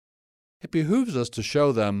it behooves us to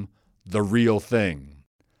show them the real thing.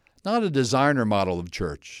 Not a designer model of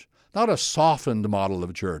church, not a softened model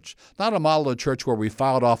of church, not a model of church where we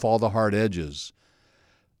filed off all the hard edges.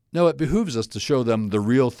 No, it behooves us to show them the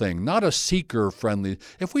real thing, not a seeker-friendly.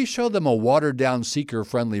 If we show them a watered-down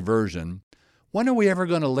seeker-friendly version, when are we ever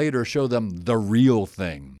going to later show them the real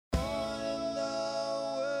thing? In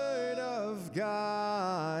the Word of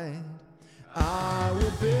God, I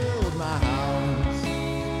will build my house.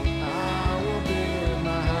 I will build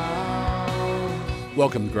my house.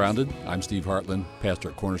 Welcome to Grounded. I'm Steve Hartland, pastor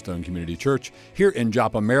at Cornerstone Community Church here in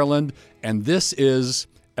Joppa, Maryland, and this is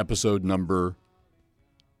episode number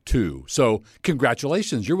 2. So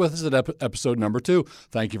congratulations, you're with us at episode number 2.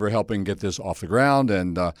 Thank you for helping get this off the ground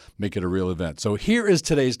and make it a real event. So here is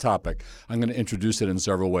today's topic. I'm going to introduce it in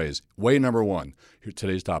several ways. Way number 1, here's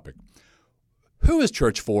today's topic. Who is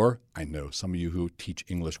church for? I know some of you who teach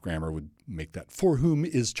English grammar would make that. For whom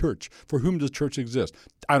is church? For whom does church exist?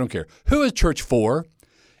 I don't care. Who is church for?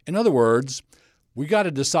 In other words, we got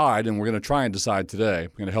to decide, and we're going to try and decide today.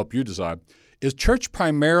 We're going to help you decide. Is church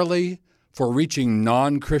primarily for reaching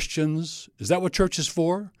non-Christians? Is that what church is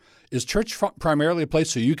for? Is church primarily a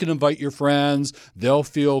place so you can invite your friends, they'll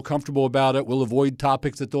feel comfortable about it, we'll avoid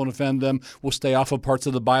topics that don't offend them, we'll stay off of parts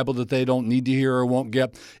of the Bible that they don't need to hear or won't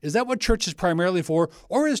get? Is that what church is primarily for?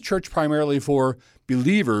 Or is church primarily for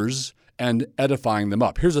believers and edifying them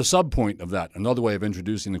up? Here's a subpoint of that, another way of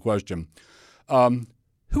introducing the question.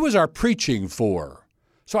 Who is our preaching for?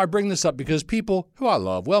 So I bring this up because people who I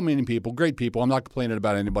love, well-meaning people, great people, I'm not complaining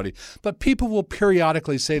about anybody, but people will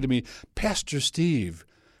periodically say to me, Pastor Steve,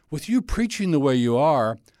 with you preaching the way you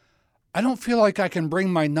are, I don't feel like I can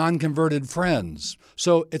bring my non-converted friends.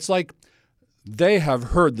 So it's like they have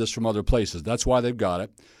heard this from other places. That's why they've got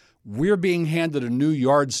it. We're being handed a new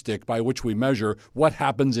yardstick by which we measure what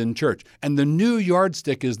happens in church. And the new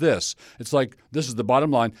yardstick is this. It's like, this is the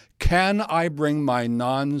bottom line. Can I bring my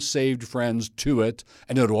non-saved friends to it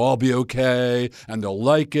and it'll all be okay and they'll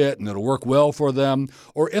like it and it'll work well for them?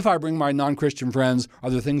 Or if I bring my non-Christian friends,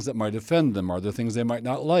 are there things that might offend them? Are there things they might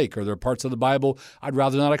not like? Are there parts of the Bible I'd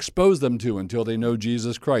rather not expose them to until they know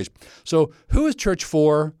Jesus Christ? So who is church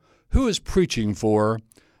for? Who is preaching for?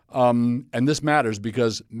 And this matters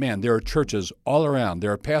because, man, there are churches all around.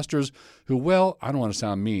 There are pastors who, well, I don't want to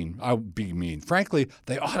sound mean. I'll be mean. Frankly,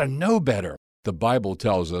 they ought to know better. The Bible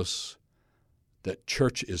tells us that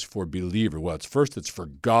church is for believers. Well, it's for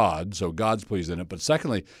God, so God's pleased in it. But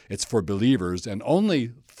secondly, it's for believers. And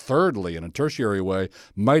only thirdly, in a tertiary way,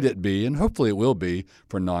 might it be, and hopefully it will be,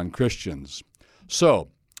 for non-Christians. So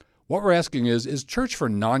what we're asking is church for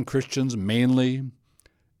non-Christians mainly?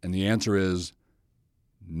 And the answer is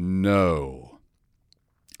no.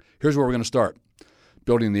 Here's where we're going to start,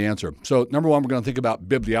 building the answer. So number 1, we're going to think about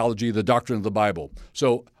bibliology, the doctrine of the Bible.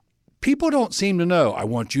 So people don't seem to know. I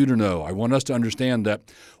want you to know. I want us to understand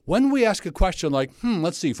that when we ask a question like,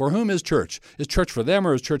 let's see, for whom is church? Is church for them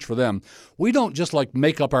or is church for them? We don't just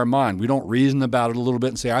make up our mind. We don't reason about it a little bit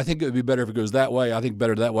and say, I think it would be better if it goes that way. I think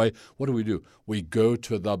better that way. What do? We go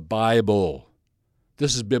to the Bible.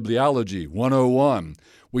 This is Bibliology 101.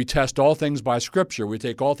 We test all things by Scripture. We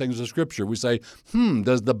take all things to Scripture. We say,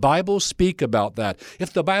 does the Bible speak about that?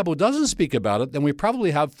 If the Bible doesn't speak about it, then we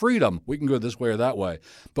probably have freedom. We can go this way or that way.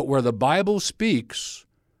 But where the Bible speaks,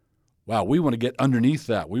 wow, we want to get underneath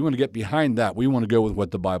that. We want to get behind that. We want to go with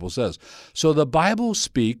what the Bible says. So the Bible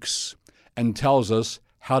speaks and tells us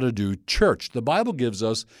how to do church. The Bible gives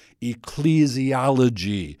us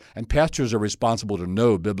ecclesiology, and pastors are responsible to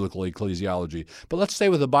know biblical ecclesiology. But let's stay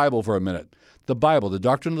with the Bible for a minute. The Bible, the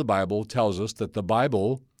doctrine of the Bible, tells us that the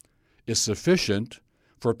Bible is sufficient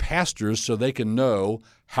for pastors so they can know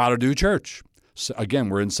how to do church. So again,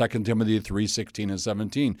 we're in 2 Timothy 3:16 and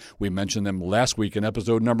 17. We mentioned them last week in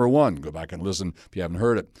episode number 1. Go back and listen if you haven't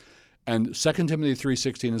heard it. And 2 Timothy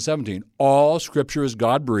 3:16 and 17, all Scripture is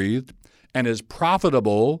God-breathed and is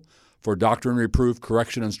profitable for doctrine, reproof,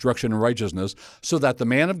 correction, instruction, and righteousness, so that the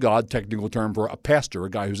man of God, technical term for a pastor, a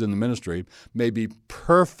guy who's in the ministry, may be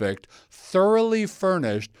perfect, thoroughly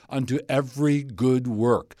furnished unto every good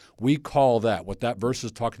work. We call that, what that verse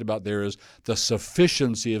is talking about there is the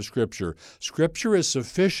sufficiency of Scripture. Scripture is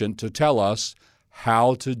sufficient to tell us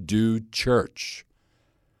how to do church.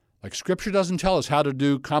 Like Scripture doesn't tell us how to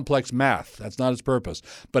do complex math. That's not its purpose.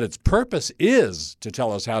 But its purpose is to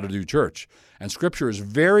tell us how to do church. And Scripture is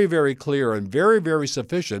very, very clear and very, very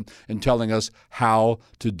sufficient in telling us how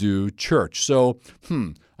to do church. So,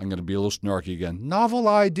 I'm going to be a little snarky again. Novel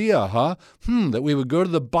idea, huh? That we would go to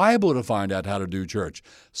the Bible to find out how to do church.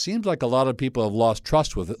 Seems like a lot of people have lost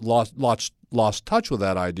touch with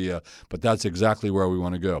that idea, but that's exactly where we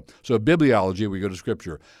want to go. So bibliology, we go to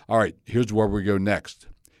Scripture. All right, here's where we go next.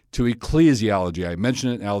 To ecclesiology. I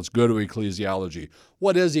mentioned it, now let's go to ecclesiology.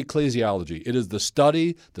 What is ecclesiology? It is the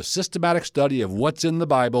systematic study of what's in the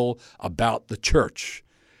Bible about the church.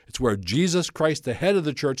 It's where Jesus Christ, the head of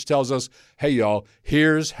the church, tells us, hey, y'all,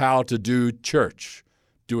 here's how to do church.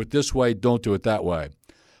 Do it this way, don't do it that way.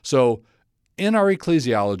 So in our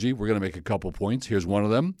ecclesiology, we're going to make a couple points. Here's one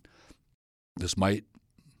of them. This might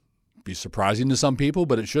be surprising to some people,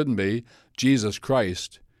 but it shouldn't be. Jesus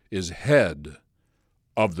Christ is head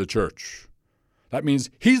of the church. That means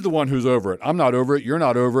he's the one who's over it. I'm not over it. You're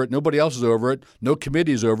not over it. Nobody else is over it. No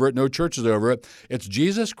committee is over it. No church is over it. It's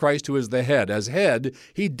Jesus Christ who is the head. As head,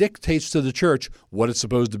 he dictates to the church what it's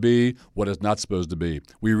supposed to be, what it's not supposed to be.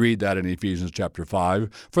 We read that in Ephesians chapter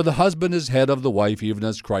 5. For the husband is head of the wife, even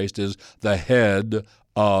as Christ is the head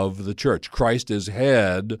of the church. Christ is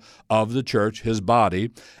head of the church, his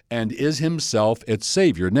body, and is himself its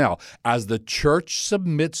Savior. Now, as the church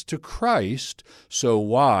submits to Christ, so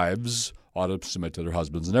wives ought to submit to their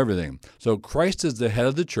husbands and everything. So Christ is the head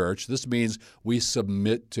of the church. This means we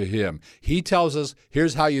submit to him. He tells us,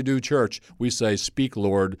 here's how you do church. We say, speak,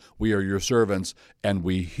 Lord, we are your servants, and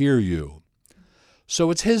we hear you. So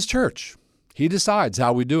it's his church. He decides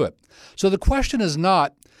how we do it. So the question is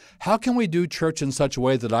not, how can we do church in such a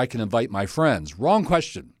way that I can invite my friends? Wrong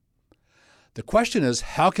question. The question is,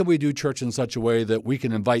 how can we do church in such a way that we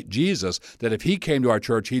can invite Jesus, that if he came to our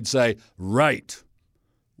church, he'd say, right,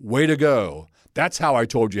 way to go. That's how I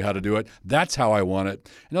told you how to do it. That's how I want it.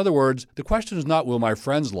 In other words, the question is not, will my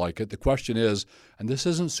friends like it? The question is, and this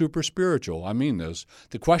isn't super spiritual, I mean this,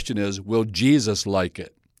 the question is, will Jesus like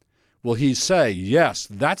it? Will he say, yes,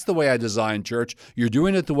 that's the way I designed church. You're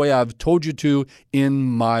doing it the way I've told you to in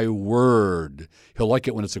my word. He'll like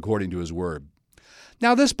it when it's according to his word.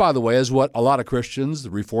 Now, this, by the way, is what a lot of Christians, the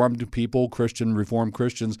Reformed people, Reformed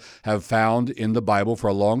Christians, have found in the Bible for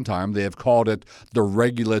a long time. They have called it the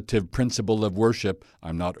regulative principle of worship.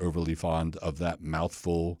 I'm not overly fond of that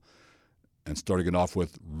mouthful. And starting it off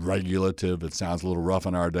with regulative, it sounds a little rough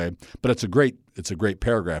in our day, but it's a great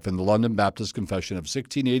paragraph. In the London Baptist Confession of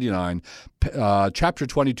 1689, chapter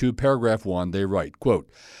 22, paragraph 1, they write, quote,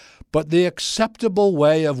 but the acceptable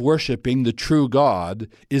way of worshiping the true God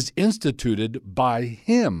is instituted by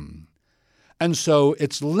him. And so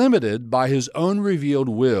it's limited by his own revealed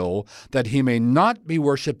will that he may not be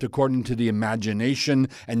worshipped according to the imagination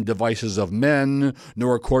and devices of men,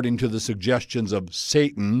 nor according to the suggestions of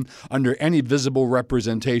Satan, under any visible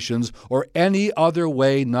representations or any other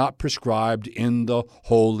way not prescribed in the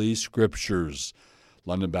Holy Scriptures.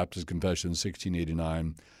 London Baptist Confession,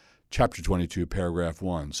 1689, chapter 22, paragraph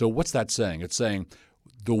 1. So what's that saying? It's saying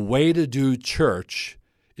the way to do church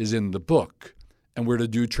is in the book. And we're to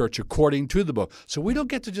do church according to the book. So we don't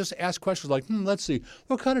get to just ask questions like, let's see,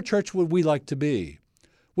 what kind of church would we like to be?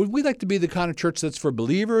 Would we like to be the kind of church that's for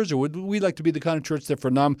believers, or would we like to be the kind of church that's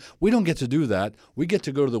for non? We don't get to do that. We get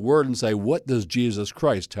to go to the Word and say, what does Jesus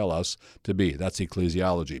Christ tell us to be? That's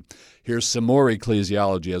ecclesiology. Here's some more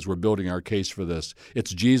ecclesiology as we're building our case for this.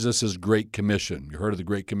 It's Jesus' Great Commission. You heard of the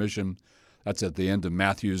Great Commission? That's at the end of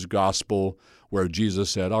Matthew's Gospel, where Jesus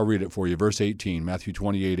said, I'll read it for you, verse 18, Matthew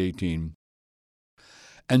 28:18.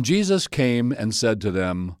 And Jesus came and said to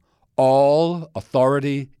them, all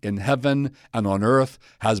authority in heaven and on earth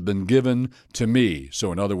has been given to me.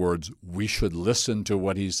 So in other words, we should listen to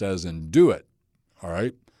what he says and do it. All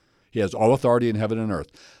right? He has all authority in heaven and earth.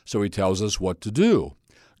 So he tells us what to do.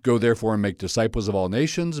 Go therefore and make disciples of all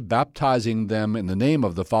nations, baptizing them in the name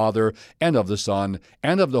of the Father and of the Son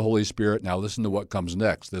and of the Holy Spirit. Now listen to what comes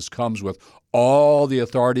next. This comes with all the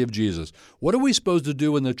authority of Jesus. What are we supposed to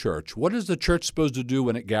do in the church? What is the church supposed to do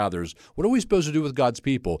when it gathers? What are we supposed to do with God's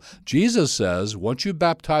people? Jesus says, once you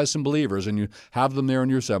baptize some believers and you have them there in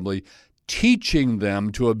your assembly, teaching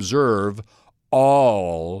them to observe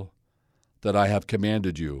all that I have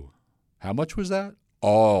commanded you. How much was that?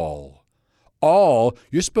 All.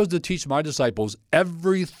 You're supposed to teach my disciples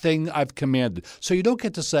everything I've commanded. So you don't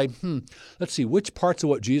get to say, let's see, which parts of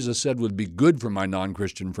what Jesus said would be good for my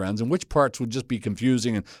non-Christian friends and which parts would just be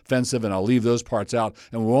confusing and offensive, and I'll leave those parts out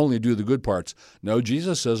and we'll only do the good parts. No,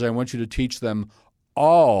 Jesus says, I want you to teach them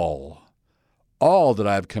all all that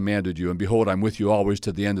I have commanded you, and behold, I'm with you always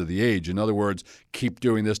to the end of the age. In other words, keep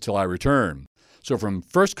doing this till I return. So from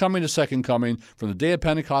first coming to second coming, from the day of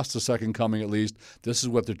Pentecost to second coming at least, this is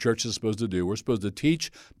what the church is supposed to do. We're supposed to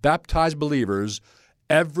teach baptized believers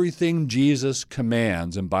everything Jesus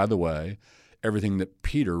commands. And by the way, everything that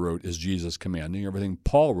Peter wrote is Jesus commanding. Everything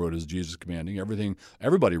Paul wrote is Jesus commanding. Everything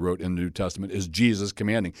everybody wrote in the New Testament is Jesus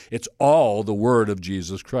commanding. It's all the word of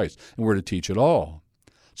Jesus Christ, and we're to teach it all.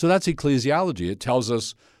 So that's ecclesiology. It tells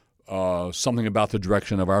us something about the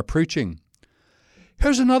direction of our preaching.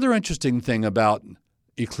 Here's another interesting thing about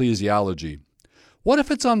ecclesiology. What if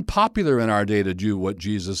it's unpopular in our day to do what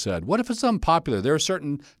Jesus said? What if it's unpopular? There are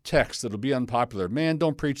certain texts that'll be unpopular. Man,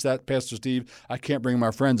 don't preach that, Pastor Steve. I can't bring my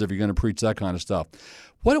friends if you're going to preach that kind of stuff.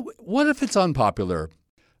 What if it's unpopular?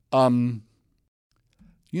 Let me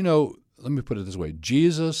put it this way.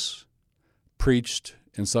 Jesus preached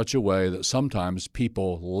in such a way that sometimes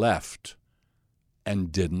people left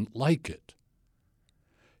and didn't like it.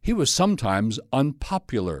 He was sometimes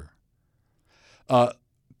unpopular.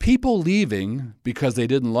 People leaving because they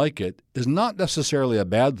didn't like it is not necessarily a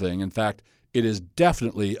bad thing. In fact, it is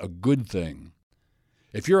definitely a good thing.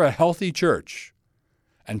 If you're a healthy church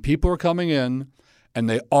and people are coming in and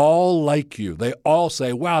they all like you, they all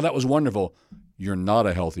say, wow, that was wonderful, you're not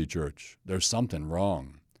a healthy church. There's something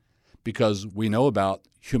wrong. Because we know about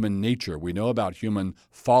human nature. We know about human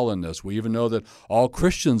fallenness. We even know that all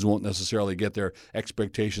Christians won't necessarily get their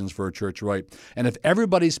expectations for a church right. And if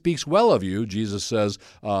everybody speaks well of you, Jesus says,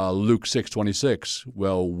 Luke 6:26,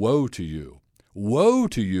 well, woe to you. Woe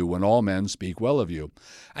to you when all men speak well of you.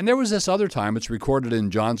 And there was this other time, it's recorded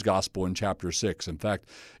in John's Gospel in chapter 6. In fact,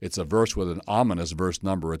 it's a verse with an ominous verse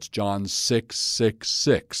number. It's John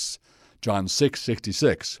 6:66. John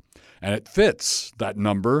 6:66. And it fits that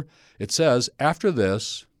number. It says, after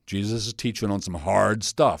this, Jesus is teaching on some hard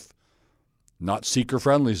stuff, not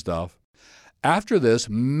seeker-friendly stuff. After this,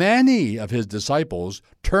 many of his disciples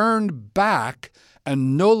turned back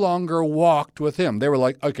and no longer walked with him. They were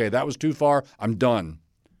like, okay, that was too far. I'm done.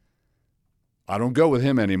 I don't go with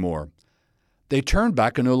him anymore. They turned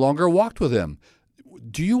back and no longer walked with him.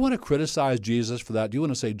 Do you want to criticize Jesus for that? Do you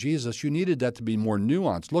want to say, Jesus, you needed that to be more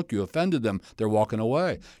nuanced? Look, you offended them. They're walking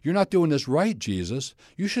away. You're not doing this right, Jesus.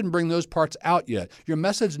 You shouldn't bring those parts out yet. Your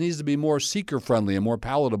message needs to be more seeker-friendly and more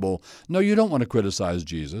palatable. No, you don't want to criticize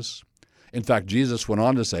Jesus. In fact, Jesus went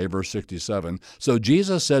on to say, verse 67, so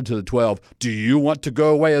Jesus said to the 12, do you want to go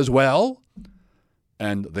away as well?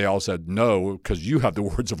 And they all said, no, because you have the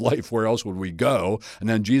words of life. Where else would we go? And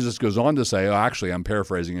then Jesus goes on to say, actually, I'm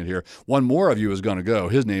paraphrasing it here, one more of you is going to go.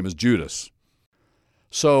 His name is Judas.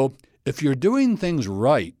 So if you're doing things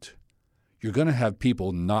right, you're going to have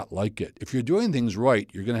people not like it. If you're doing things right,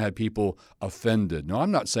 you're going to have people offended. Now, I'm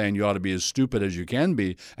not saying you ought to be as stupid as you can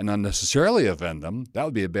be and unnecessarily offend them. That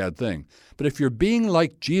would be a bad thing. But if you're being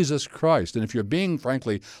like Jesus Christ, and if you're being,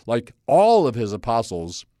 frankly, like all of his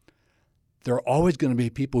apostles, there are always going to be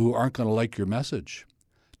people who aren't going to like your message.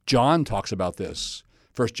 John talks about this,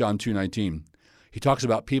 1 John 2:19. He talks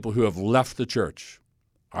about people who have left the church.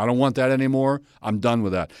 I don't want that anymore. I'm done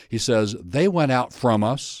with that. He says, they went out from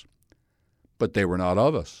us, but they were not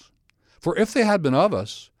of us. For if they had been of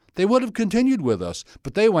us, they would have continued with us.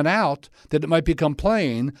 But they went out that it might become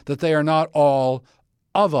plain that they are not all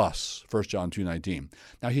of us, 1 John 2:19.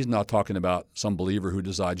 Now, he's not talking about some believer who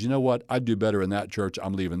decides, you know what, I'd do better in that church,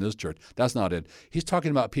 I'm leaving this church. That's not it. He's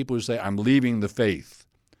talking about people who say, I'm leaving the faith.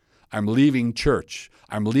 I'm leaving church.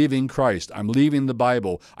 I'm leaving Christ. I'm leaving the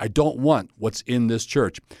Bible. I don't want what's in this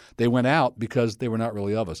church. They went out because they were not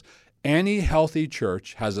really of us. Any healthy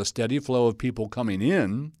church has a steady flow of people coming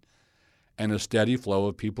in and a steady flow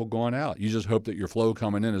of people going out. You just hope that your flow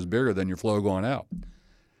coming in is bigger than your flow going out.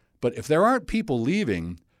 But if there aren't people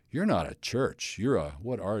leaving, you're not a church.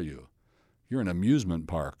 What are you? You're an amusement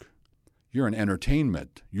park. You're an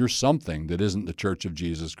entertainment. You're something that isn't the church of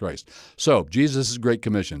Jesus Christ. So, Jesus' Great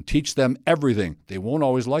Commission, teach them everything. They won't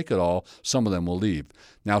always like it all. Some of them will leave.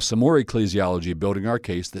 Now, some more ecclesiology building our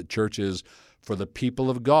case that church is for the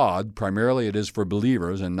people of God. Primarily it is for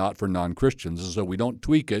believers and not for non-Christians. And so we don't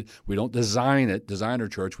tweak it. We don't design our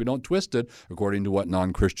church. We don't twist it according to what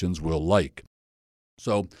non-Christians will like.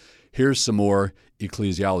 So here's some more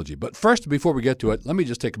ecclesiology. But first, before we get to it, let me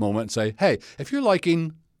just take a moment and say, hey, if you're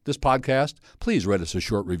liking this podcast, please write us a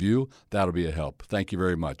short review. That'll be a help. Thank you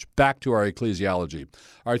very much. Back to our ecclesiology.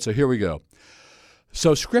 All right, so here we go.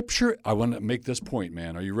 So Scripture, I want to make this point,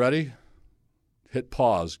 man. Are you ready? Hit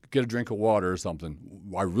pause. Get a drink of water or something.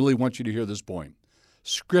 I really want you to hear this point.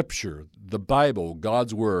 Scripture, the Bible,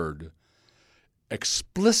 God's Word,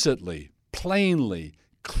 explicitly, plainly,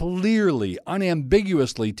 clearly,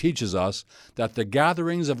 unambiguously teaches us that the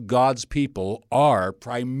gatherings of God's people are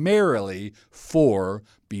primarily for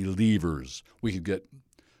believers. We could get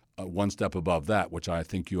one step above that, which I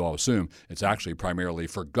think you all assume. It's actually primarily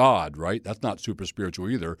for God, right? That's not super spiritual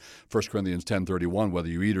either. 1 Corinthians 10:31, whether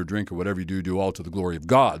you eat or drink or whatever you do all to the glory of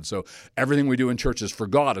God. So everything we do in church is for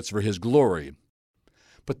God. It's for His glory.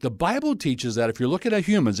 But the Bible teaches that if you're looking at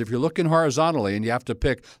humans, if you're looking horizontally and you have to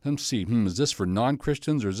pick, let's see, is this for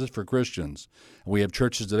non-Christians or is this for Christians? And we have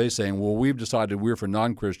churches today saying, well, we've decided we're for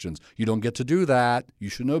non-Christians. You don't get to do that. You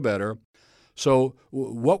should know better. So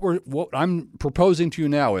what I'm proposing to you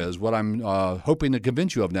now is, what I'm hoping to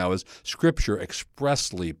convince you of now is, Scripture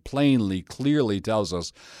expressly, plainly, clearly tells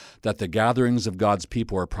us that the gatherings of God's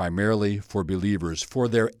people are primarily for believers, for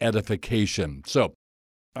their edification. So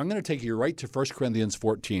I'm going to take you right to 1 Corinthians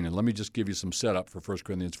 14, and let me just give you some setup for 1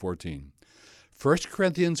 Corinthians 14. 1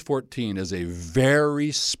 Corinthians 14 is a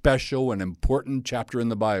very special and important chapter in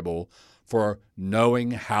the Bible for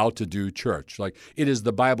knowing how to do church. Like, it is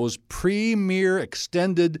the Bible's premier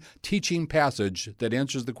extended teaching passage that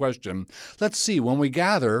answers the question, let's see, when we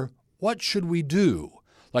gather, what should we do?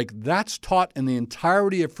 Like, that's taught in the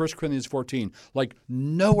entirety of 1 Corinthians 14, like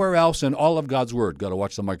nowhere else in all of God's Word. Got to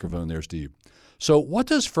watch the microphone there, Steve. So what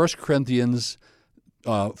does 1 Corinthians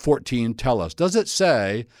 14 tell us? Does it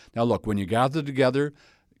say, now look, when you gather together,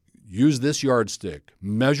 use this yardstick,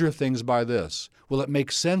 measure things by this. Will it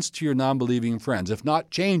make sense to your non-believing friends? If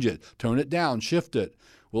not, change it, tone it down, shift it.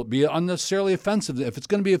 Will it be unnecessarily offensive? If it's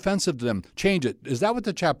going to be offensive to them, change it. Is that what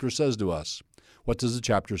the chapter says to us? What does the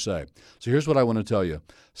chapter say? So here's what I want to tell you.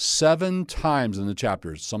 7 times in the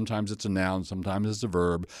chapters, sometimes it's a noun, sometimes it's a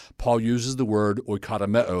verb, Paul uses the word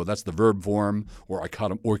oikodomeo, that's the verb form, or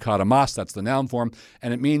oikodomos, that's the noun form,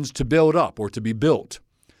 and it means to build up or to be built.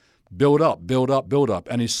 Build up, build up, build up.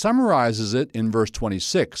 And he summarizes it in verse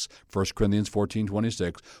 26, 1 Corinthians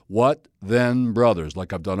 14:26. What then, brothers?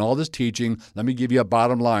 Like, I've done all this teaching. Let me give you a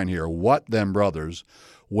bottom line here. What then, brothers?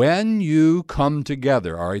 When you come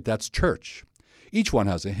together, all right, that's church. Each one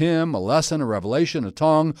has a hymn, a lesson, a revelation, a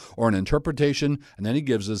tongue, or an interpretation. And then he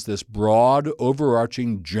gives us this broad,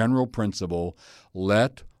 overarching general principle.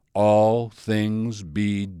 Let all things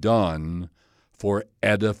be done for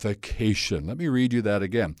edification. Let me read you that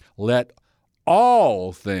again. Let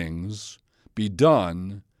all things be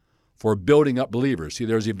done for building up believers. See,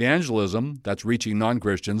 there's evangelism, that's reaching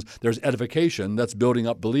non-Christians. There's edification, that's building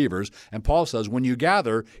up believers. And Paul says, when you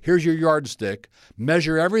gather, here's your yardstick.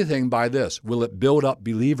 Measure everything by this. Will it build up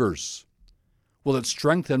believers? Will it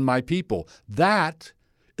strengthen my people? That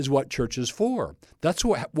is what church is for. That's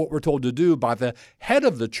what we're told to do by the head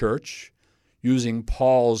of the church, using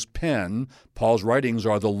Paul's pen. Paul's writings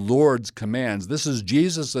are the Lord's commands. This is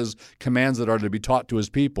Jesus' commands that are to be taught to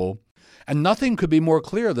his people. And nothing could be more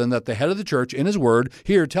clear than that the head of the church, in his word,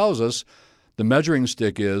 here tells us the measuring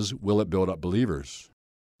stick is, will it build up believers?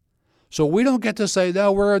 So we don't get to say,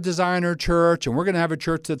 no, we're a designer church, and we're going to have a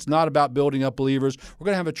church that's not about building up believers. We're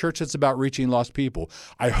going to have a church that's about reaching lost people.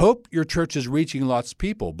 I hope your church is reaching lost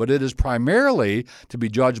people, but it is primarily to be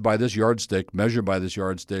judged by this yardstick, measured by this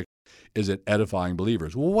yardstick. Is it edifying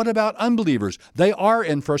believers? Well, what about unbelievers? They are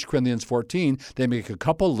in 1 Corinthians 14. They make a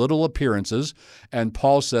couple little appearances, and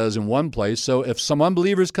Paul says in one place, so if some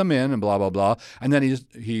unbelievers come in and blah, blah, blah, and then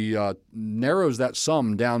he narrows that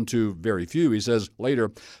sum down to very few. He says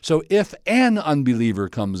later, so if an unbeliever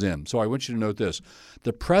comes in. So I want you to note this.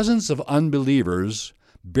 The presence of unbelievers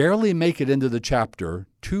barely make it into the chapter,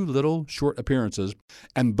 2 little short appearances,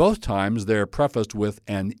 and both times they're prefaced with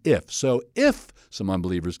an if. So if some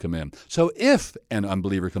unbelievers come in. So if an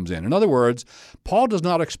unbeliever comes in. In other words, Paul does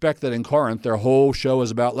not expect that in Corinth their whole show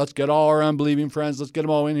is about, let's get all our unbelieving friends, let's get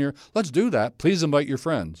them all in here. Let's do that. Please invite your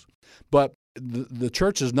friends. But the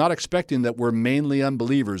church is not expecting that we're mainly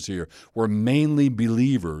unbelievers here. We're mainly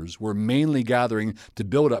believers. We're mainly gathering to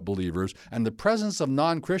build up believers. And the presence of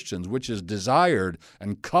non-Christians, which is desired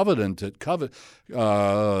and coveted,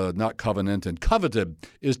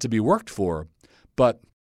 is to be worked for. But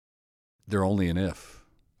they're only an if.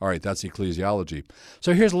 All right, that's ecclesiology.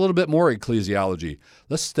 So here's a little bit more ecclesiology.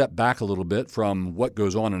 Let's step back a little bit from what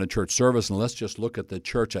goes on in a church service, and let's just look at the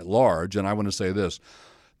church at large. And I want to say this.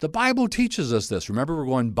 The Bible teaches us this. Remember, we're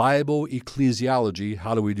going Bible, ecclesiology.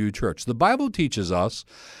 How do we do church? The Bible teaches us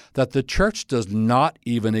that the church does not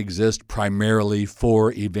even exist primarily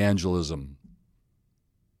for evangelism.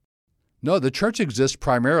 No, the church exists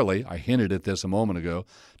primarily, I hinted at this a moment ago,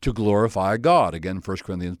 to glorify God. Again, 1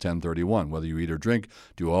 Corinthians 10:31, whether you eat or drink,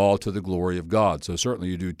 do all to the glory of God. So certainly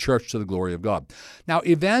you do church to the glory of God. Now,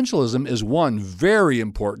 evangelism is one very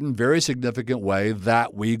important, very significant way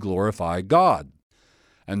that we glorify God.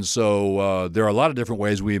 And so there are a lot of different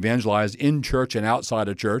ways we evangelize in church and outside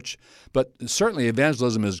of church. But certainly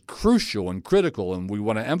evangelism is crucial and critical, and we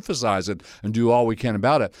want to emphasize it and do all we can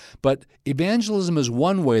about it. But evangelism is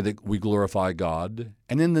one way that we glorify God.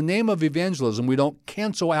 And in the name of evangelism, we don't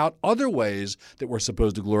cancel out other ways that we're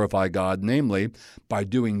supposed to glorify God, namely by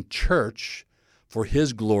doing church for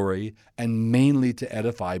His glory and mainly to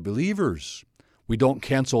edify believers. We don't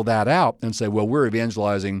cancel that out and say, well, we're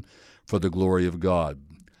evangelizing for the glory of God.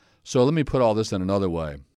 So let me put all this in another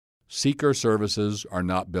way. Seeker services are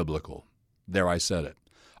not biblical. There, I said it.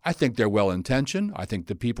 I think they're well-intentioned. I think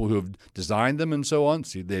the people who have designed them and so on,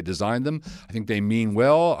 see, they designed them. I think they mean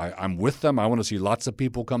well. I'm with them. I want to see lots of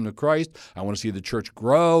people come to Christ. I want to see the church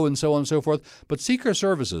grow and so on and so forth. But seeker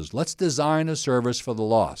services, let's design a service for the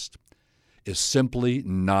lost, is simply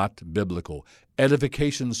not biblical.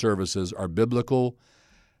 Edification services are biblical.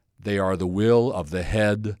 They are the will of the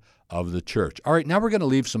head of the church. All right, now we're going to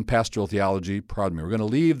leave some pastoral theology. We're going to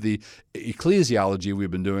leave the ecclesiology we've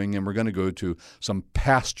been doing, and we're going to go to some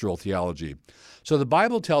pastoral theology. So the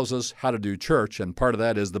Bible tells us how to do church, and part of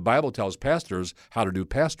that is the Bible tells pastors how to do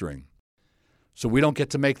pastoring. So we don't get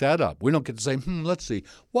to make that up. We don't get to say, let's see,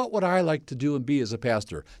 what would I like to do and be as a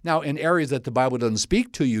pastor? Now, in areas that the Bible doesn't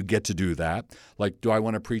speak to, you get to do that. Like, do I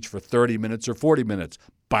want to preach for 30 minutes or 40 minutes?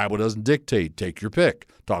 Bible doesn't dictate. Take your pick.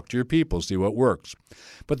 Talk to your people. See what works.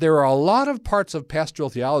 But there are a lot of parts of pastoral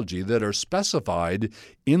theology that are specified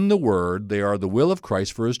in the Word. They are the will of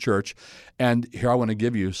Christ for His church. And here I want to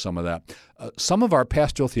give you some of that. Some of our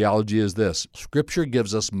pastoral theology is this. Scripture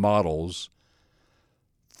gives us models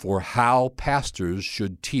for how pastors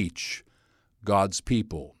should teach God's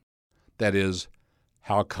people. That is,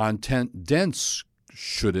 how content-dense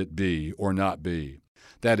should it be or not be?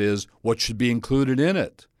 That is, what should be included in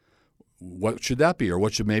it? What should that be, or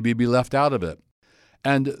what should maybe be left out of it?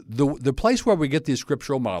 And the place where we get these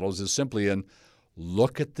scriptural models is simply in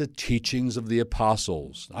look at the teachings of the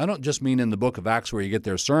apostles. I don't just mean in the book of Acts where you get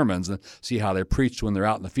their sermons and see how they preached when they're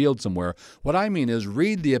out in the field somewhere. What I mean is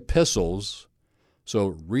read the epistles.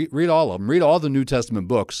 So read all of them, read all the New Testament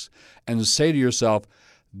books, and say to yourself,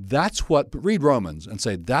 read Romans and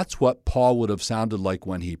say, that's what Paul would have sounded like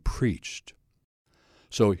when he preached.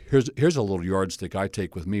 So here's a little yardstick I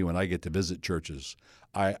take with me when I get to visit churches.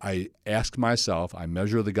 I ask myself, I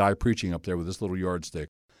measure the guy preaching up there with this little yardstick.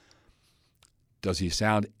 Does he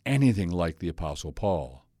sound anything like the Apostle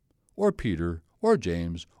Paul or Peter or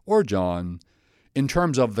James or John in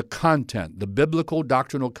terms of the content, the biblical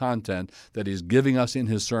doctrinal content that he's giving us in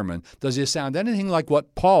his sermon? Does he sound anything like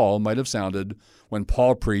what Paul might have sounded when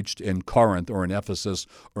Paul preached in Corinth or in Ephesus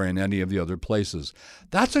or in any of the other places?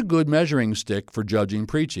 That's a good measuring stick for judging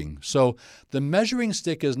preaching. So the measuring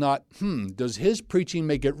stick is not, does his preaching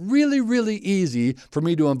make it really, really easy for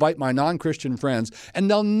me to invite my non-Christian friends, and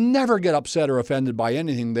they'll never get upset or offended by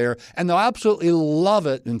anything there, and they'll absolutely love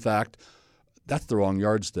it, in fact? That's the wrong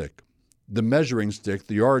yardstick. The measuring stick,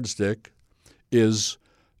 the yardstick, is,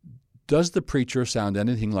 does the preacher sound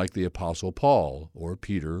anything like the Apostle Paul or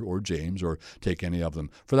Peter or James, or take any of them?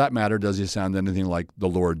 For that matter, does he sound anything like the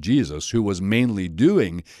Lord Jesus, who was mainly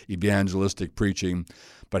doing evangelistic preaching,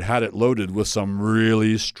 but had it loaded with some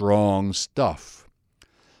really strong stuff?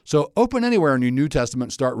 So open anywhere in your New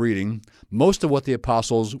Testament, start reading. Most of what the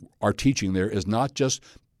apostles are teaching there is not just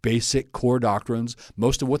basic core doctrines.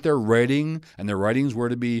 Most of what they're writing, and their writings were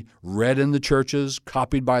to be read in the churches,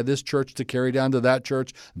 copied by this church to carry down to that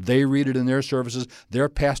church. They read it in their services. Their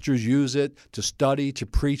pastors use it to study, to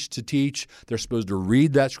preach, to teach. They're supposed to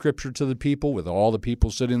read that scripture to the people with all the people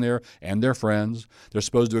sitting there and their friends. They're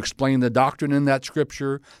supposed to explain the doctrine in that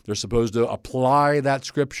scripture. They're supposed to apply that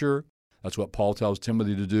scripture. That's what Paul tells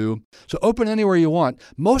Timothy to do. So open anywhere you want.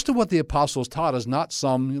 Most of what the apostles taught is not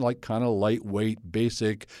some kind of lightweight,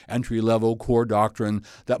 basic, entry-level core doctrine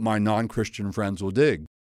that my non-Christian friends will dig.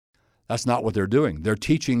 That's not what they're doing. They're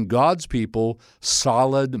teaching God's people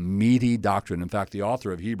solid, meaty doctrine. In fact, the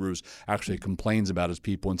author of Hebrews actually complains about his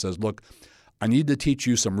people and says, look, I need to teach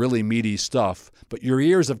you some really meaty stuff, but your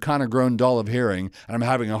ears have kind of grown dull of hearing, and I'm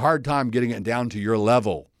having a hard time getting it down to your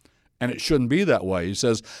level. And it shouldn't be that way. He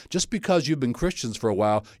says, just because you've been Christians for a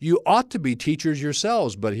while, you ought to be teachers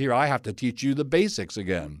yourselves, but here I have to teach you the basics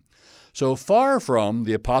again. So far from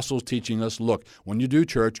the apostles teaching us, look, when you do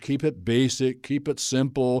church, keep it basic, keep it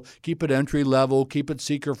simple, keep it entry level, keep it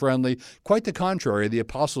seeker friendly. Quite the contrary, the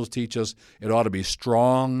apostles teach us it ought to be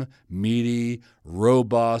strong, meaty,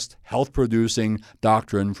 robust, health-producing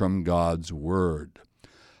doctrine from God's Word.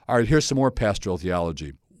 All right, here's some more pastoral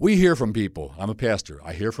theology. We hear from people. I'm a pastor.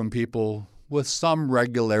 I hear from people with some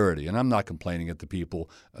regularity. And I'm not complaining at the people.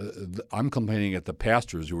 I'm complaining at the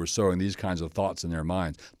pastors who are sowing these kinds of thoughts in their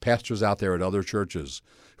minds. Pastors out there at other churches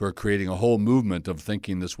who are creating a whole movement of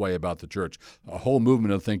thinking this way about the church, a whole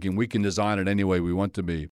movement of thinking we can design it any way we want to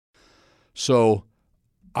be. So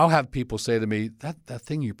I'll have people say to me, that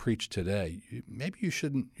thing you preached today, maybe you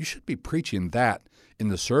should be preaching that in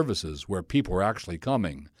the services where people are actually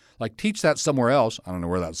coming. Like, teach that somewhere else. I don't know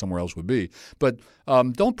where that somewhere else would be. But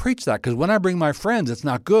don't preach that, because when I bring my friends, it's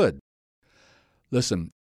not good.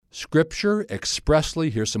 Listen, Scripture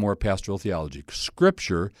expressly, here's some more pastoral theology.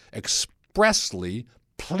 Scripture expressly,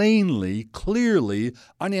 plainly, clearly,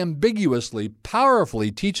 unambiguously,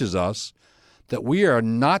 powerfully teaches us that we are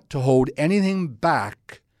not to hold anything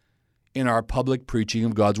back in our public preaching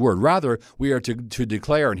of God's Word. Rather, we are to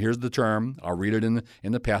declare, and here's the term, I'll read it in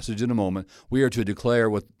the passage in a moment, we are to declare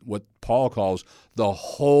what Paul calls the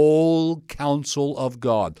whole counsel of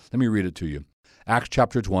God. Let me read it to you. Acts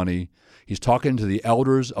chapter 20, he's talking to the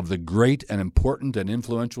elders of the great and important and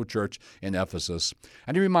influential church in Ephesus.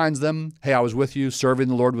 And he reminds them, hey, I was with you serving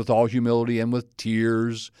the Lord with all humility and with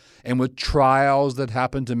tears and with trials that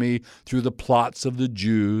happened to me through the plots of the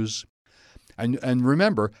Jews. And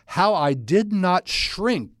remember how I did not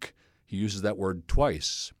shrink, he uses that word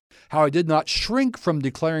twice, how I did not shrink from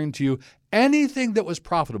declaring to you anything that was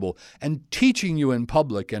profitable and teaching you in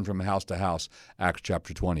public and from house to house. Acts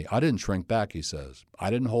chapter 20. I didn't shrink back, he says.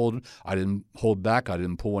 I didn't hold back. I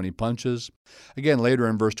didn't pull any punches. Again, later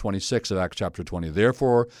in verse 26 of Acts chapter 20,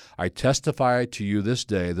 therefore I testify to you this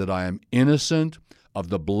day that I am innocent of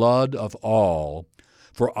the blood of all,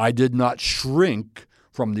 for I did not shrink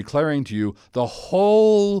from declaring to you the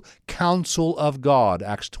whole counsel of God,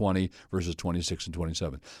 Acts 20, verses 26 and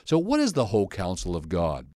 27. So what is the whole counsel of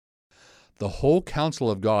God? The whole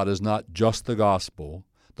counsel of God is not just the gospel.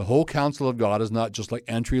 The whole counsel of God is not just like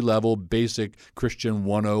entry-level, basic Christian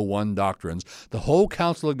 101 doctrines. The whole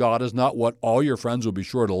counsel of God is not what all your friends will be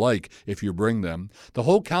sure to like if you bring them. The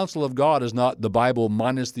whole counsel of God is not the Bible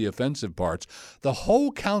minus the offensive parts. The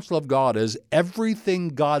whole counsel of God is everything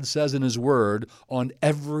God says in His Word on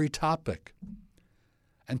every topic.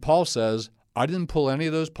 And Paul says, I didn't pull any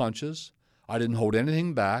of those punches. I didn't hold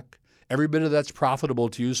anything back. Every bit of that's profitable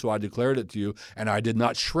to you, so I declared it to you, and I did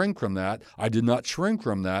not shrink from that. I did not shrink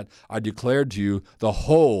from that. I declared to you the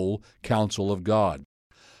whole counsel of God.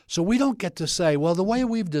 So we don't get to say, well, the way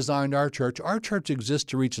we've designed our church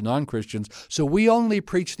exists to reach non-Christians, so we only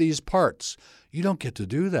preach these parts. You don't get to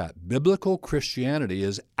do that. Biblical Christianity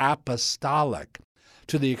is apostolic.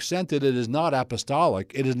 To the extent that it is not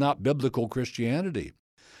apostolic, it is not biblical Christianity.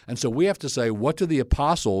 And so we have to say, what do the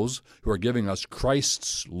apostles, who are giving us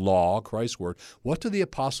Christ's law, Christ's word, what do the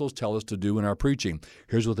apostles tell us to do in our preaching?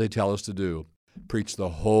 Here's what they tell us to do. Preach the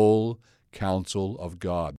whole counsel of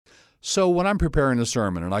God. So when I'm preparing a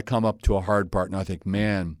sermon and I come up to a hard part and I think,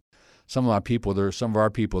 man, some of our people,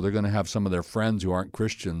 they're going to have some of their friends who aren't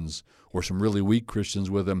Christians or some really weak Christians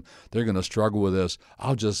with them. They're going to struggle with this.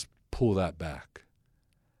 I'll just pull that back.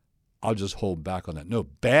 I'll just hold back on that. No,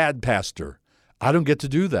 bad pastor. I don't get to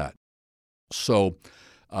do that. So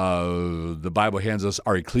the Bible hands us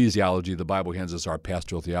our ecclesiology. The Bible hands us our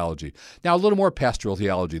pastoral theology. Now, a little more pastoral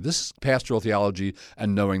theology. This is pastoral theology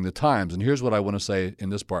and knowing the times. And here's what I want to say in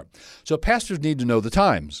this part. So pastors need to know the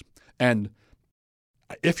times. And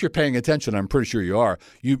if you're paying attention, I'm pretty sure you are,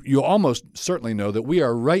 you almost certainly know that we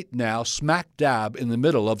are right now smack dab in the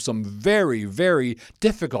middle of some very, very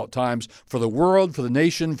difficult times for the world, for the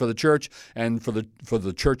nation, for the church, and for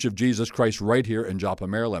the Church of Jesus Christ right here in Joppa,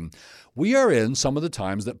 Maryland. We are in some of the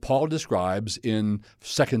times that Paul describes in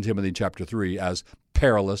 2 Timothy chapter 3 as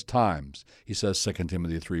perilous times. He says 2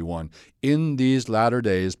 Timothy 3:1, in these latter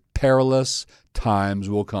days perilous times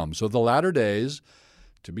will come. So the latter days,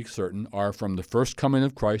 to be certain, are from the first coming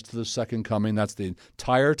of Christ to the second coming. That's the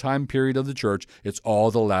entire time period of the church. It's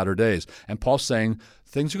all the latter days. And Paul's saying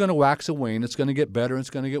things are going to wax and wane. It's going to get better and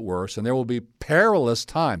it's going to get worse. And there will be perilous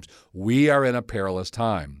times. We are in a perilous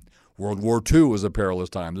time. World War II was a perilous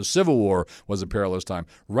time. The Civil War was a perilous time.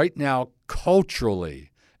 Right now,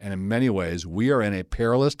 culturally, and in many ways, we are in a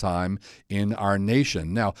perilous time in our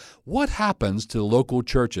nation. Now, what happens to local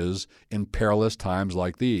churches in perilous times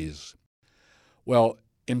like these? Well,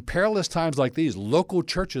 in perilous times like these, local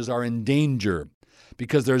churches are in danger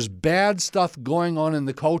because there's bad stuff going on in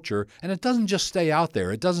the culture, and it doesn't just stay out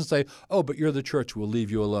there. It doesn't say, oh, but you're the church, we'll leave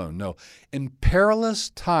you alone. No. In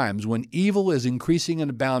perilous times, when evil is increasing and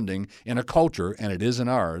abounding in a culture, and it is in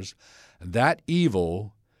ours, that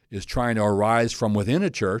evil is trying to arise from within a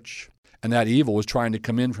church And that evil was trying to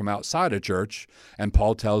come in from outside a church, and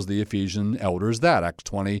Paul tells the Ephesian elders that, Acts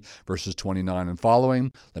 20, verses 29 and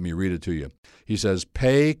following. Let me read it to you. He says,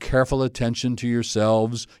 "Pay careful attention to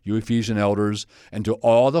yourselves, you Ephesian elders, and to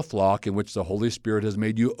all the flock in which the Holy Spirit has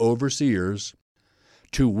made you overseers,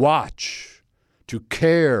 to watch, to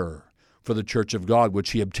care for the church of God,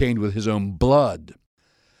 which he obtained with his own blood."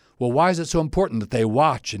 Well, why is it so important that they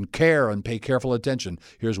watch and care and pay careful attention?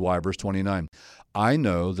 Here's why, verse 29. "I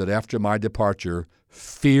know that after my departure,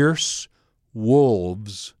 fierce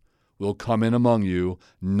wolves will come in among you,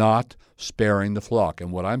 not sparing the flock."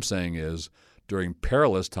 And what I'm saying is, during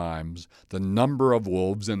perilous times, the number of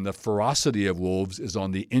wolves and the ferocity of wolves is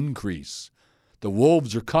on the increase. The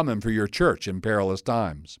wolves are coming for your church in perilous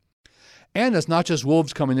times. And it's not just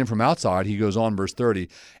wolves coming in from outside. He goes on, verse 30,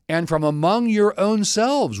 "And from among your own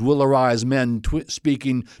selves will arise men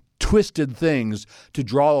speaking twisted things to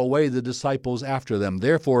draw away the disciples after them.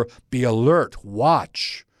 Therefore, be alert,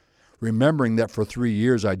 watch, remembering that for 3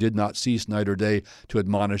 years I did not cease night or day to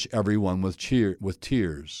admonish everyone with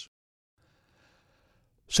tears."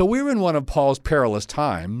 So we're in one of Paul's perilous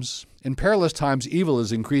times. In perilous times, evil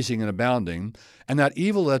is increasing and abounding, and that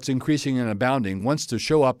evil that's increasing and abounding wants to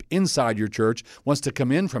show up inside your church, wants to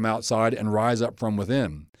come in from outside and rise up from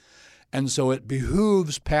within. And so it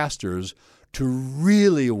behooves pastors to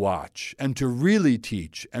really watch and to really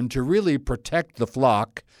teach and to really protect the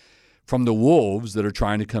flock from the wolves that are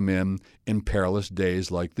trying to come in perilous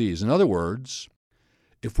days like these. In other words,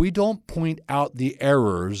 if we don't point out the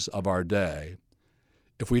errors of our day,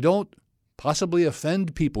 if we don't possibly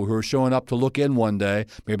offend people who are showing up to look in one day,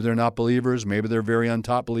 maybe they're not believers, maybe they're very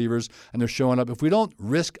untaught believers, and they're showing up, if we don't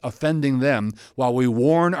risk offending them while we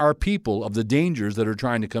warn our people of the dangers that are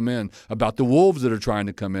trying to come in, about the wolves that are trying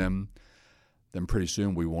to come in, then pretty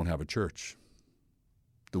soon we won't have a church.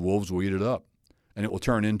 The wolves will eat it up, and it will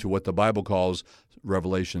turn into what the Bible calls,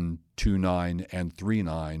 Revelation 2:9 and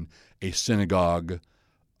 3:9, a synagogue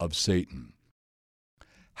of Satan.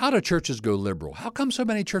 How do churches go liberal? How come so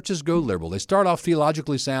many churches go liberal? They start off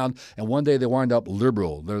theologically sound, and one day they wind up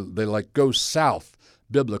liberal. They like go south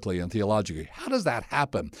biblically and theologically. How does that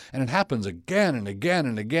happen? And it happens again and again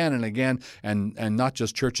and again and again, and not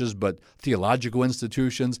just churches, but theological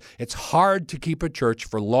institutions. It's hard to keep a church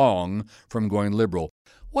for long from going liberal.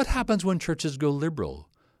 What happens when churches go liberal?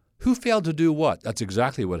 Who failed to do what? That's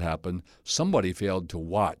exactly what happened. Somebody failed to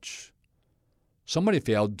watch. Somebody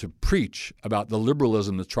failed to preach about the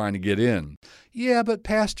liberalism that's trying to get in. Yeah, but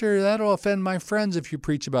Pastor, that'll offend my friends if you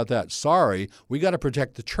preach about that. Sorry, we got to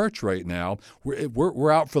protect the church right now.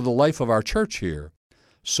 We're out for the life of our church here.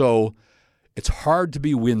 So it's hard to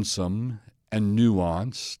be winsome and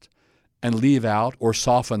nuanced and leave out or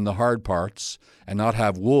soften the hard parts and not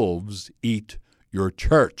have wolves eat your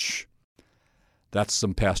church. That's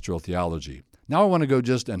some pastoral theology. Now I want to go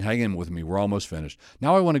and hang in with me. We're almost finished.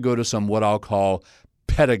 Now I want to go to some what I'll call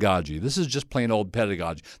pedagogy. This is just plain old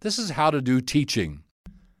pedagogy. This is how to do teaching.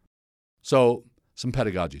 So some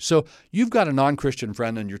pedagogy. So you've got a non-Christian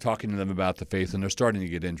friend and you're talking to them about the faith and they're starting to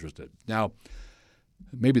get interested. Now,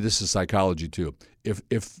 maybe this is psychology too.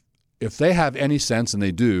 If they have any sense, and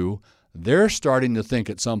they do, they're starting to think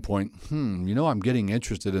at some point, I'm getting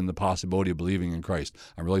interested in the possibility of believing in Christ.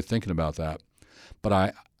 I'm really thinking about that.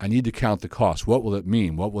 But I need to count the cost. What will it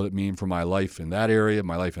mean? What will it mean for my life in that area,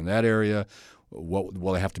 my life in that area? What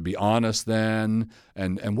will I have to be honest then?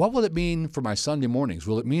 And what will it mean for my Sunday mornings?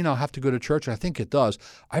 Will it mean I'll have to go to church? I think it does.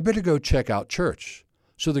 I better go check out church.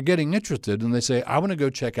 So they're getting interested and they say, I want to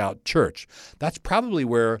go check out church. That's probably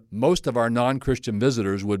where most of our non-Christian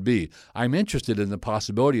visitors would be. I'm interested in the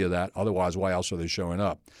possibility of that. Otherwise, why else are they showing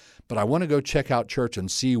up? But I want to go check out church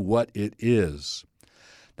and see what it is.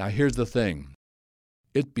 Now, here's the thing.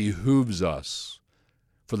 It behooves us,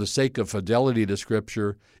 for the sake of fidelity to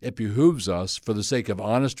Scripture, it behooves us, for the sake of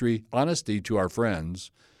honesty to our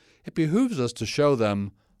friends, it behooves us to show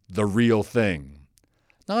them the real thing.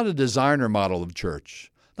 Not a designer model of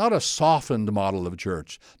church, not a softened model of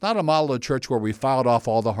church, not a model of church where we filed off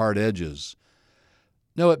all the hard edges.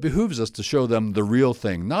 No, it behooves us to show them the real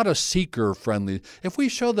thing, not a seeker-friendly. If we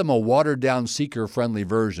show them a watered-down seeker-friendly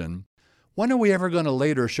version, when are we ever going to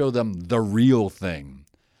later show them the real thing,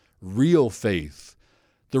 real faith,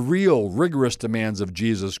 the real rigorous demands of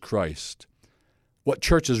Jesus Christ, what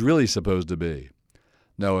church is really supposed to be?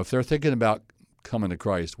 No, if they're thinking about coming to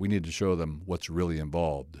Christ, we need to show them what's really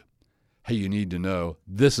involved. Hey, you need to know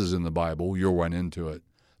this is in the Bible. You'll run into it.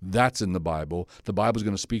 That's in the Bible. The Bible's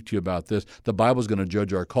going to speak to you about this. The Bible's going to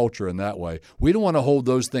judge our culture in that way. We don't want to hold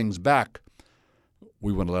those things back.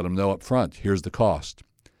 We want to let them know up front. Here's the cost.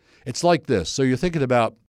 It's like this. So you're thinking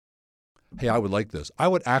about Hey, I would like this. I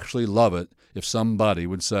would actually love it if somebody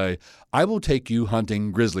would say, I will take you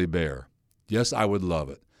hunting grizzly bear. Yes, I would love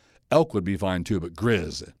it. Elk would be fine too, but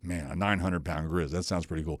grizz, man, a 900-pound grizz, that sounds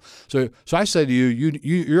pretty cool. So I say to you,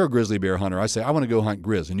 you're a grizzly bear hunter. I say, I want to go hunt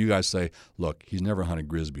grizz. And you guys say, look, he's never hunted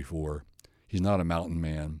grizz before. He's not a mountain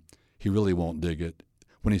man. He really won't dig it.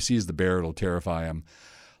 When he sees the bear, it'll terrify him.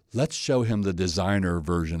 Let's show him the designer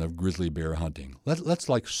version of grizzly bear hunting. Let's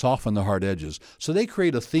like soften the hard edges. So they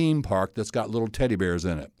create a theme park that's got little teddy bears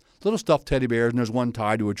in it. Little stuffed teddy bears, and there's one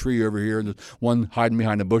tied to a tree over here, and there's one hiding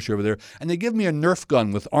behind a bush over there. And they give me a Nerf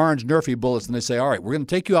gun with orange Nerfy bullets, and they say, all right, we're going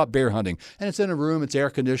to take you out bear hunting. And it's in a room, it's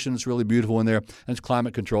air conditioned, it's really beautiful in there, and it's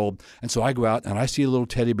climate controlled. And so I go out, and I see a little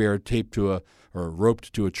teddy bear taped to or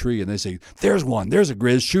roped to a tree, and they say, there's one, there's a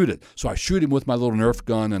grizz, shoot it. So I shoot him with my little Nerf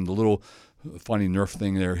gun, and the little funny Nerf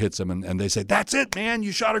thing there hits him, and they say, that's it, man,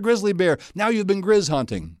 you shot a grizzly bear. Now you've been grizz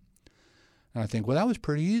hunting. And I think, well, that was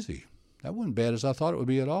pretty easy. That wasn't bad as I thought it would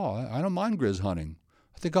be at all. I don't mind grizz hunting.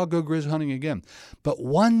 I think I'll go grizz hunting again. But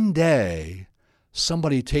one day,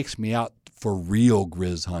 somebody takes me out for real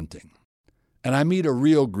grizz hunting. And I meet a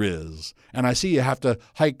real grizz. And I see you have to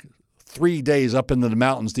hike 3 days up into the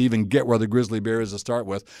mountains to even get where the grizzly bear is to start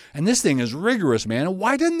with. And this thing is rigorous, man. And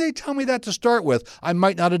why didn't they tell me that to start with? I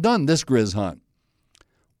might not have done this grizz hunt.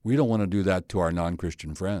 We don't want to do that to our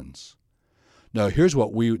non-Christian friends. Now, here's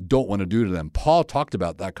what we don't want to do to them. Paul talked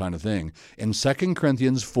about that kind of thing. In 2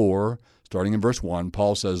 Corinthians 4, starting in verse 1,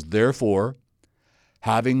 Paul says, therefore,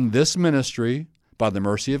 having this ministry by the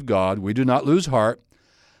mercy of God, we do not lose heart,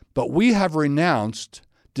 but we have renounced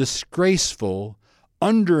disgraceful,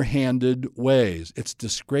 underhanded ways. It's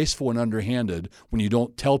disgraceful and underhanded when you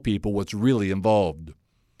don't tell people what's really involved.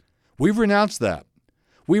 We've renounced that.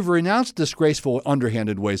 We've renounced disgraceful,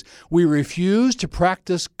 underhanded ways. We refuse to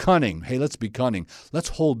practice cunning. Hey, let's be cunning. Let's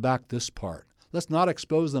hold back this part. Let's not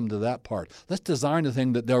expose them to that part. Let's design a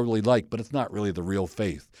thing that they'll really like, but it's not really the real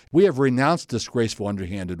faith. We have renounced disgraceful,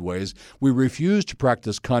 underhanded ways. We refuse to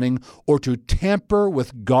practice cunning or to tamper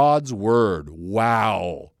with God's word.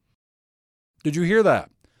 Wow. Did you hear that?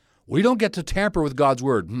 We don't get to tamper with God's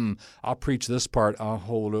word. I'll preach this part. I'll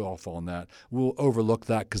hold off on that. We'll overlook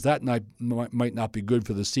that because that might not be good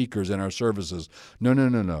for the seekers in our services.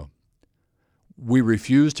 No. We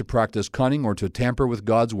refuse to practice cunning or to tamper with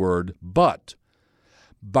God's word, but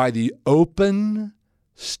by the open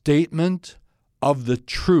statement of the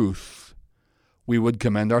truth, we would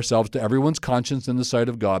commend ourselves to everyone's conscience in the sight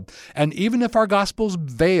of God. And even if our gospel's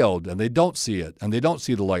veiled and they don't see it and they don't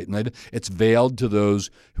see the light, and it's veiled to those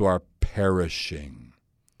who are perishing.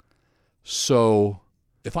 So,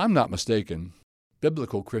 if I'm not mistaken,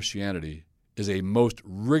 biblical Christianity is a most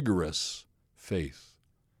rigorous faith.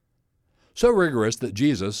 So rigorous that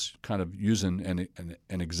Jesus, kind of using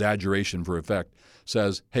an exaggeration for effect,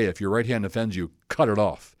 says, hey, if your right hand offends you, cut it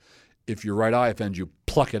off. If your right eye offends you,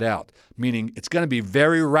 pluck it out, meaning it's going to be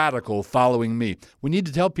very radical following me. We need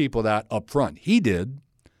to tell people that up front. He did.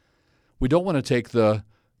 We don't want to take the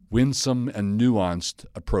winsome and nuanced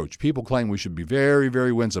approach. People claim we should be very,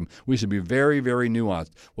 very winsome. We should be very, very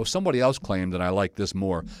nuanced. Well, somebody else claimed, and I like this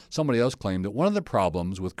more, somebody else claimed that one of the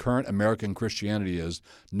problems with current American Christianity is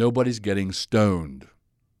nobody's getting stoned.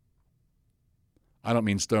 I don't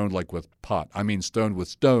mean stoned like with pot. I mean stoned with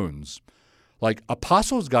stones. Like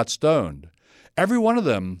apostles got stoned. Every one of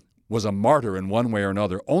them was a martyr in one way or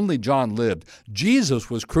another. Only John lived.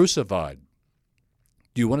 Jesus was crucified.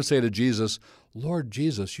 Do you want to say to Jesus, Lord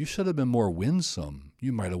Jesus, you should have been more winsome.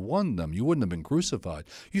 You might have won them. You wouldn't have been crucified.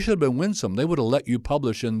 You should have been winsome. They would have let you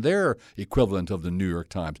publish in their equivalent of the New York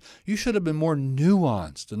Times. You should have been more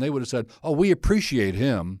nuanced. And they would have said, oh, we appreciate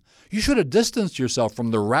him. You should have distanced yourself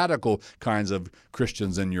from the radical kinds of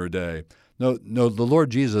Christians in your day. No, the Lord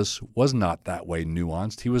Jesus was not that way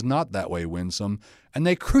nuanced. He was not that way winsome, and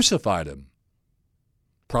they crucified him.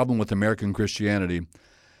 Problem with American Christianity,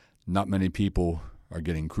 not many people are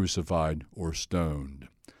getting crucified or stoned.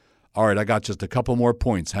 All right, I got just a couple more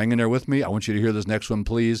points. Hang in there with me. I want you to hear this next one,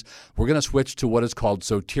 please. We're going to switch to what is called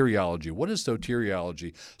soteriology. What is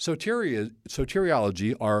soteriology?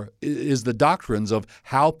 Soteriology is the doctrines of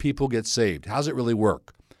how people get saved. How does it really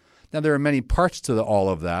work? Now, there are many parts to all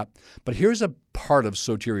of that, but here's a part of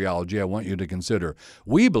soteriology I want you to consider.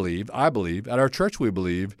 I believe, at our church we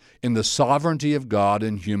believe in the sovereignty of God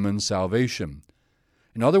in human salvation.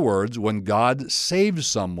 In other words, when God saves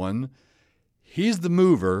someone, He's the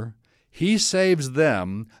mover, He saves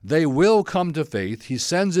them. They will come to faith. He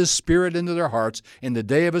sends His Spirit into their hearts in the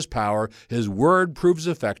day of His power. His Word proves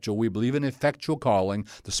effectual. We believe in effectual calling.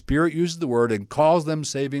 The Spirit uses the Word and calls them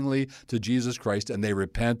savingly to Jesus Christ, and they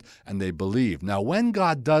repent and they believe. Now, when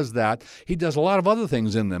God does that, He does a lot of other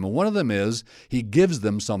things in them, and one of them is He gives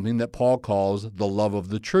them something that Paul calls the love of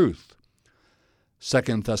the truth.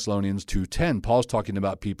 2 Thessalonians 2:10, Paul's talking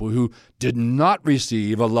about people who did not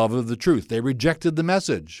receive a love of the truth. They rejected the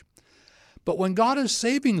message. But when God is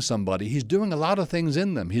saving somebody, He's doing a lot of things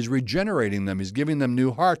in them. He's regenerating them. He's giving them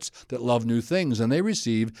new hearts that love new things, and they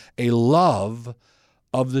receive a love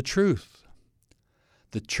of the truth.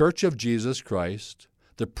 The Church of Jesus Christ,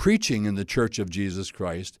 the preaching in the Church of Jesus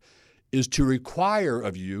Christ, is to require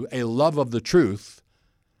of you a love of the truth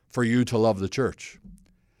for you to love the church.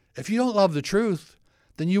 If you don't love the truth,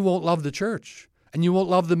 then you won't love the church, and you won't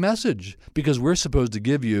love the message, because we're supposed to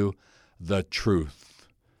give you the truth.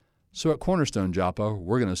 So at Cornerstone Joppa,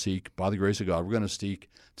 we're going to seek, by the grace of God, we're going to seek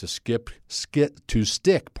to stick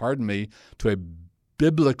to a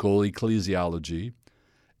biblical ecclesiology,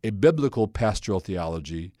 a biblical pastoral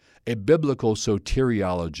theology, a biblical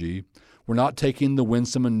soteriology. We're not taking the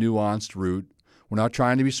winsome and nuanced route. We're not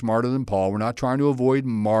trying to be smarter than Paul. We're not trying to avoid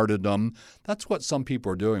martyrdom. That's what some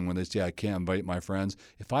people are doing when they say, I can't invite my friends.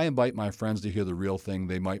 If I invite my friends to hear the real thing,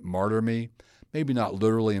 they might martyr me. Maybe not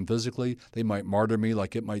literally and physically. They might martyr me,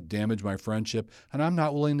 like it might damage my friendship, and I'm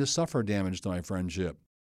not willing to suffer damage to my friendship.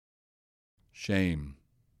 Shame.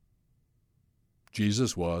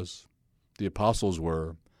 Jesus was. The apostles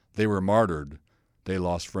were. They were martyred. They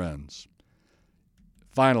lost friends.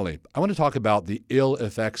 Finally, I want to talk about the ill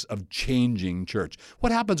effects of changing church.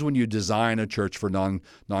 What happens when you design a church for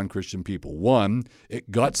non-Christian people? One,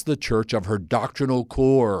 it guts the church of her doctrinal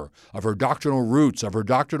core, of her doctrinal roots, of her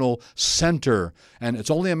doctrinal center. And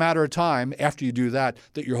it's only a matter of time after you do that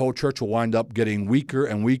your whole church will wind up getting weaker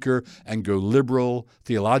and weaker and go liberal.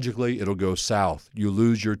 Theologically, it'll go south. You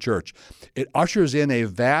lose your church. It ushers in a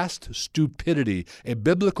vast stupidity, a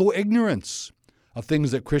biblical ignorance of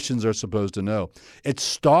things that Christians are supposed to know. It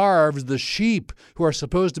starves the sheep who are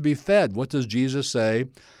supposed to be fed. What does Jesus say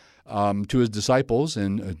to His disciples,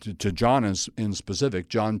 and to John in specific,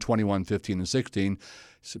 John 21:15-16,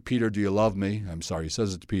 Peter, do you love me? He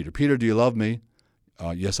says it to Peter. Peter, do you love me?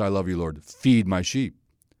 Yes, I love you, Lord. Feed my sheep.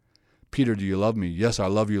 Peter, do you love me? Yes, I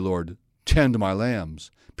love you, Lord. Tend my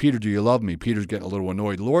lambs. Peter, do you love me? Peter's getting a little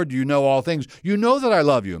annoyed. Lord, you know all things. You know that I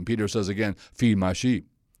love you. And Peter says again, feed my sheep.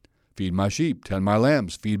 Feed my sheep, tend my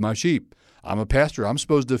lambs, feed my sheep. I'm a pastor. I'm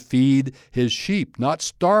supposed to feed His sheep, not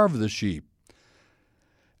starve the sheep.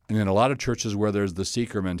 And in a lot of churches where there's the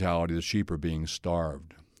seeker mentality, the sheep are being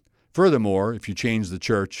starved. Furthermore, if you change the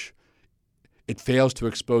church, it fails to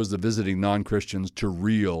expose the visiting non-Christians to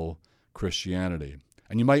real Christianity.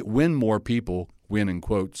 And you might win more people, win in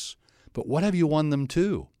quotes, but what have you won them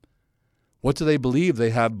to? What do they believe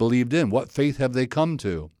they have believed in? What faith have they come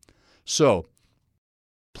to? So,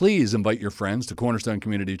 please invite your friends to Cornerstone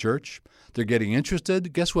Community Church. They're getting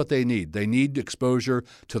interested. Guess what they need? They need exposure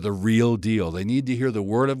to the real deal. They need to hear the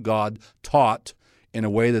Word of God taught in a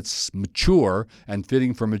way that's mature and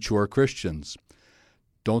fitting for mature Christians.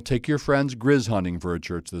 Don't take your friends grizz hunting for a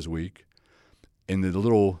church this week. In the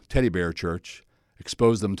little teddy bear church,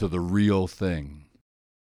 expose them to the real thing.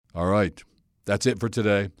 All right, that's it for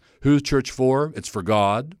today. Who's church for? It's for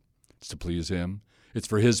God. It's to please Him. It's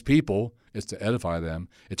for His people. It's to edify them.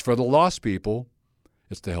 It's for the lost people.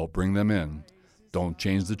 It's to help bring them in. Don't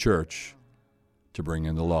change the church to bring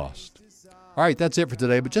in the lost. All right, that's it for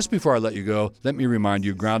today. But just before I let you go, let me remind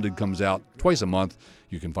you, Grounded comes out twice a month.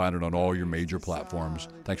 You can find it on all your major platforms.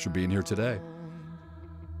 Thanks for being here today.